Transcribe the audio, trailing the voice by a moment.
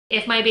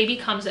If my baby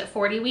comes at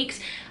 40 weeks,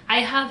 I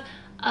have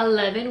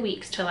 11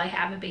 weeks till I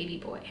have a baby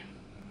boy.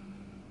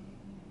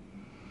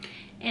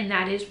 And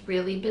that is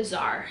really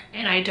bizarre.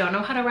 And I don't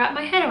know how to wrap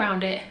my head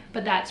around it,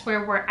 but that's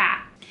where we're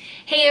at.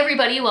 Hey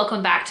everybody,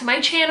 welcome back to my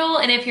channel.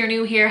 And if you're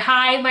new here,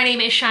 hi, my name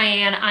is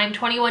Cheyenne. I'm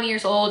 21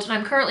 years old and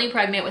I'm currently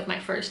pregnant with my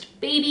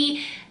first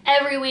baby.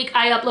 Every week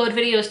I upload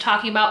videos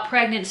talking about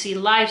pregnancy,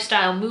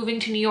 lifestyle, moving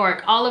to New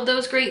York, all of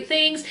those great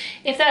things.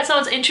 If that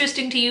sounds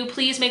interesting to you,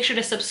 please make sure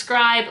to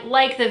subscribe,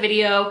 like the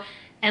video,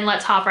 and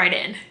let's hop right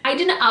in. I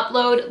didn't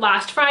upload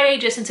last Friday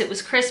just since it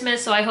was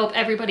Christmas, so I hope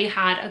everybody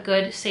had a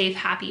good, safe,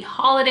 happy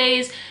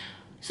holidays.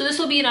 So this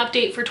will be an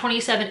update for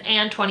 27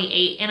 and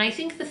 28, and I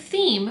think the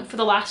theme for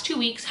the last 2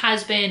 weeks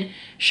has been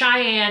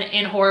Cheyenne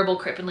in horrible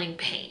crippling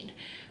pain.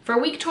 For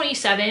week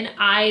 27,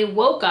 I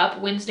woke up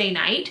Wednesday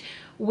night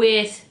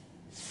with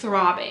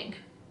throbbing,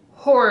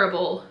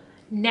 horrible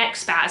neck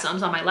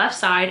spasms on my left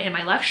side and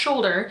my left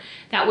shoulder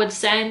that would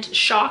send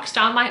shocks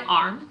down my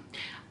arm.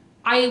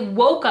 I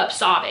woke up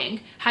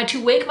sobbing, had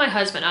to wake my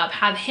husband up,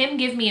 have him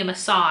give me a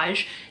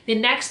massage. The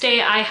next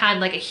day I had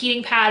like a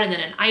heating pad and then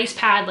an ice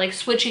pad, like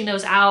switching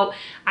those out.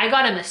 I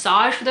got a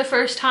massage for the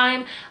first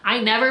time.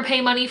 I never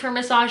pay money for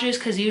massages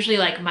because usually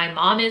like my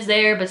mom is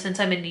there, but since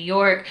I'm in New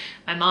York,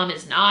 my mom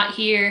is not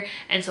here.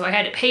 And so I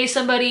had to pay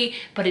somebody,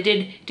 but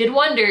it did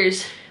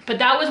wonders. But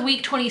that was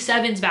week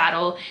 27's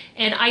battle.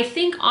 And I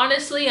think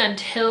honestly,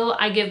 until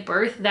I give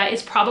birth, that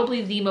is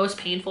probably the most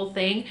painful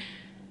thing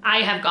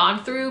I have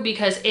gone through,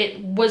 because it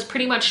was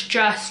pretty much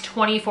just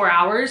 24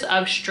 hours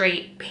of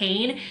straight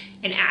pain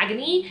and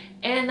agony.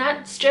 And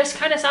that's just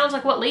kind of sounds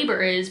like what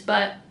labor is,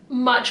 but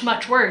much,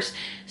 much worse.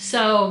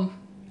 So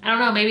I don't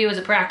know, maybe it was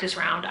a practice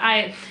round.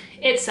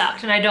 It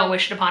sucked and I don't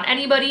wish it upon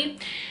anybody.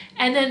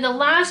 And then the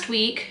last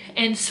week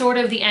and sort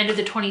of the end of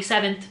the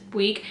 27th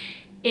week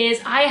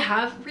is I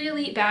have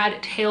really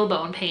bad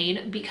tailbone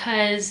pain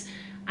because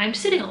I'm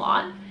sitting a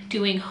lot,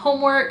 doing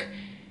homework,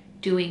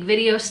 doing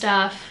video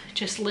stuff,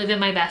 just living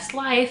my best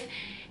life.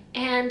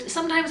 And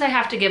sometimes I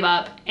have to give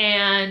up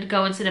and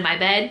go and sit in my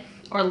bed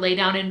or lay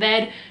down in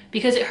bed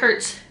because it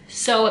hurts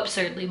so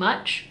absurdly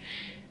much.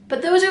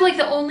 But those are like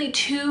the only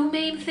two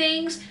main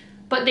things,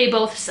 but they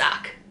both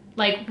suck,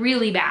 like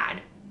really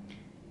bad.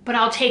 But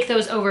I'll take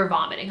those over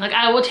vomiting. Like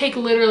I will take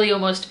literally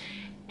almost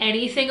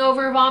anything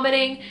over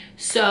vomiting.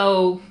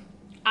 So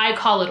I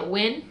call it a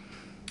win.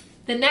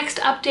 The next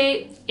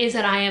update is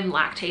that I am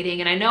lactating,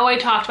 and I know I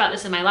talked about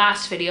this in my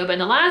last video, but in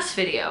the last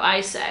video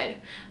I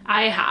said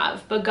I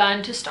have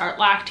begun to start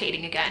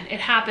lactating again. It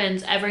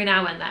happens every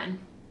now and then.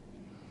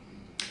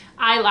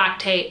 I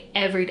lactate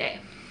every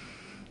day.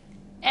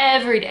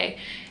 Every day.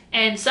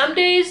 And some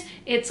days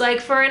it's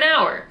like for an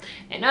hour,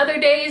 and other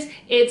days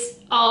it's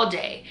all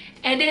day.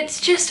 And it's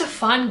just a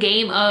fun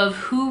game of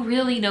who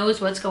really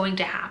knows what's going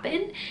to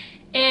happen.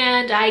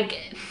 And I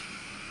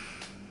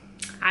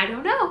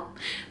don't know,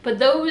 but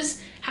those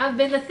have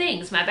been the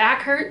things. My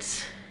back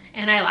hurts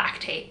and I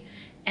lactate.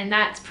 And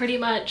that's pretty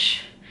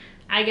much,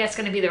 I guess,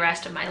 gonna be the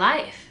rest of my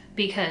life,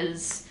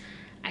 because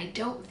I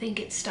don't think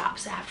it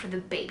stops after the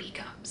baby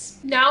comes.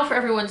 Now for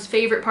everyone's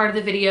favorite part of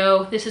the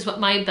video, this is what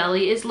my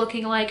belly is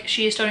looking like.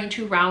 She is starting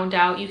to round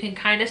out. You can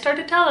kind of start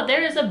to tell that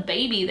there is a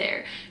baby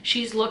there.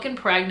 She's looking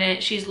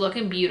pregnant, she's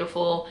looking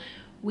beautiful.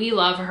 We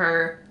love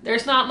her.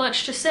 There's not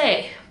much to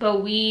say,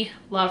 but we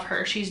love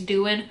her. She's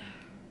doing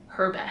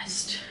her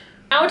best.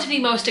 Now to the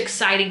most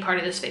exciting part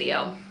of this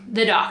video,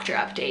 the doctor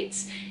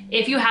updates.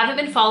 If you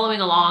haven't been following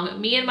along,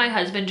 me and my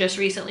husband just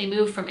recently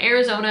moved from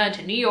Arizona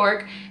to New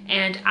York,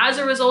 and as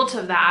a result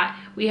of that,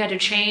 we had to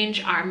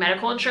change our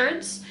medical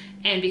insurance,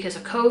 and because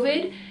of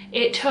COVID,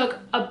 it took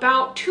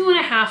about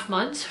 2.5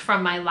 months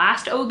from my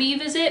last OB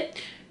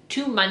visit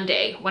to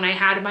Monday when I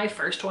had my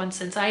first one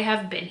since I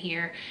have been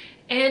here.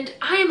 And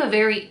I am a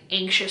very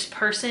anxious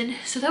person,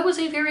 so that was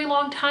a very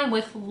long time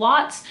with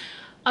lots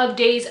of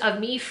days of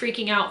me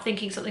freaking out,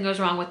 thinking something goes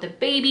wrong with the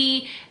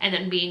baby, and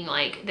then being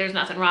like, there's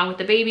nothing wrong with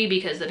the baby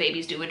because the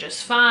baby's doing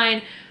just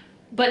fine,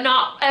 but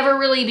not ever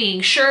really being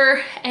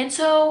sure. And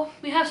so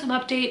we have some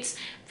updates,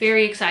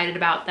 very excited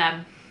about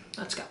them.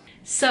 Let's go.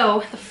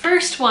 So the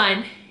first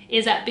one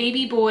is that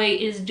baby boy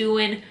is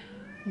doing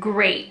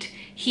great.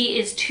 He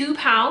is 2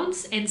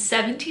 pounds and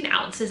 17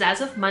 ounces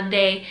as of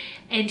Monday,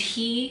 and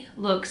he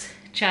looks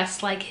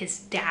just like his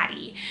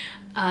daddy.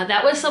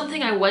 That was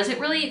something I wasn't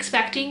really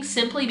expecting,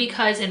 simply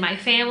because in my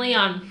family,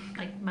 on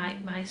like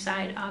my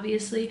side,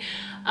 obviously,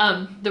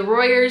 the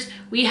Royers,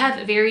 we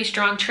have very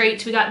strong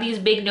traits. We got these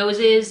big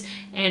noses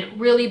and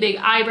really big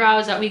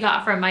eyebrows that we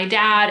got from my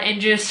dad,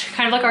 and just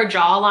kind of like our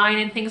jawline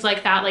and things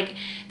like that. Like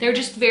they're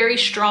just very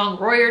strong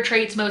Royer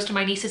traits. Most of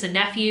my nieces and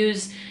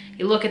nephews,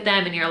 you look at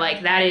them and you're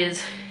like, that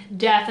is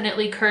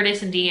definitely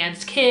Curtis and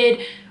Deanne's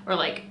kid, or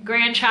like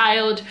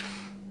grandchild.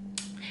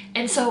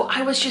 And so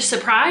I was just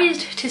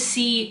surprised to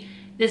see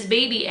this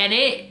baby, and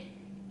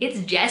it's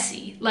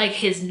Jesse. Like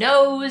his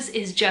nose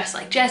is just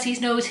like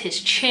Jesse's nose. His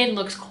chin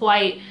looks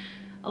quite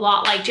a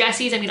lot like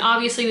Jesse's. I mean,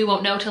 obviously we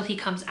won't know till he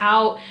comes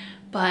out,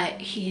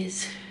 but he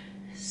is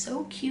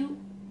so cute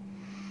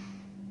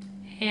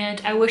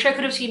and I wish I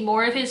could have seen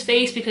more of his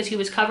face because he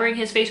was covering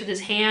his face with his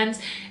hands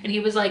and he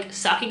was like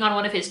sucking on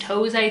one of his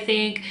toes, I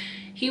think.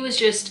 He was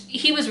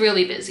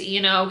really busy,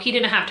 you know, he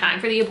didn't have time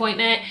for the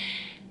appointment,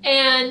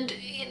 and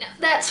you know,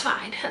 that's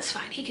fine,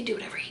 he can do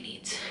whatever he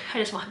needs. I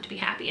just want him to be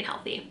happy and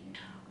healthy.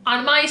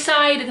 On my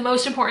side, the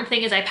most important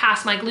thing is I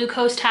passed my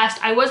glucose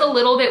test. I was a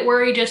little bit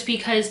worried just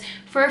because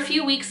for a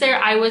few weeks there,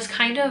 I was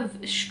kind of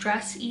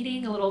stress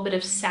eating, a little bit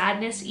of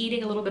sadness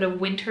eating, a little bit of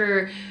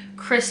winter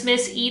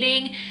Christmas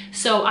eating.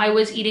 So I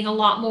was eating a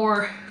lot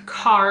more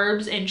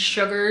carbs and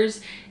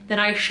sugars than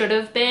I should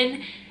have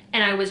been.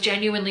 And I was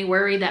genuinely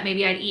worried that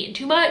maybe I'd eaten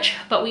too much,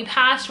 but we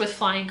passed with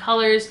flying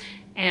colors.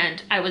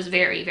 And I was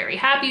very, very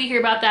happy to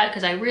hear about that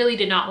because I really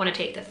did not want to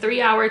take the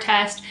 3-hour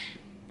test.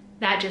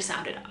 That just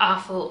sounded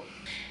awful.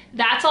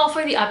 That's all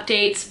for the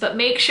updates, but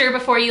make sure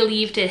before you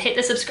leave to hit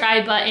the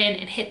subscribe button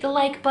and hit the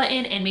like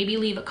button and maybe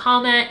leave a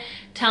comment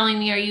telling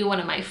me, are you one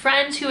of my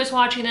friends who is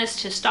watching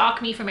this to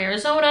stalk me from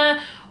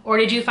Arizona, or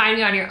did you find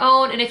me on your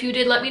own? And if you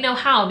did, let me know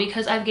how,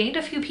 because I've gained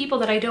a few people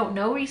that I don't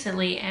know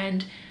recently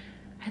and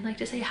I'd like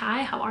to say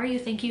hi, how are you?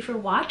 Thank you for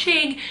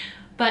watching.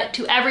 But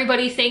to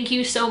everybody, thank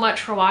you so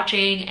much for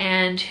watching,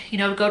 and you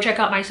know, go check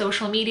out my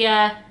social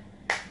media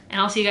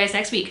and I'll see you guys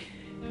next week.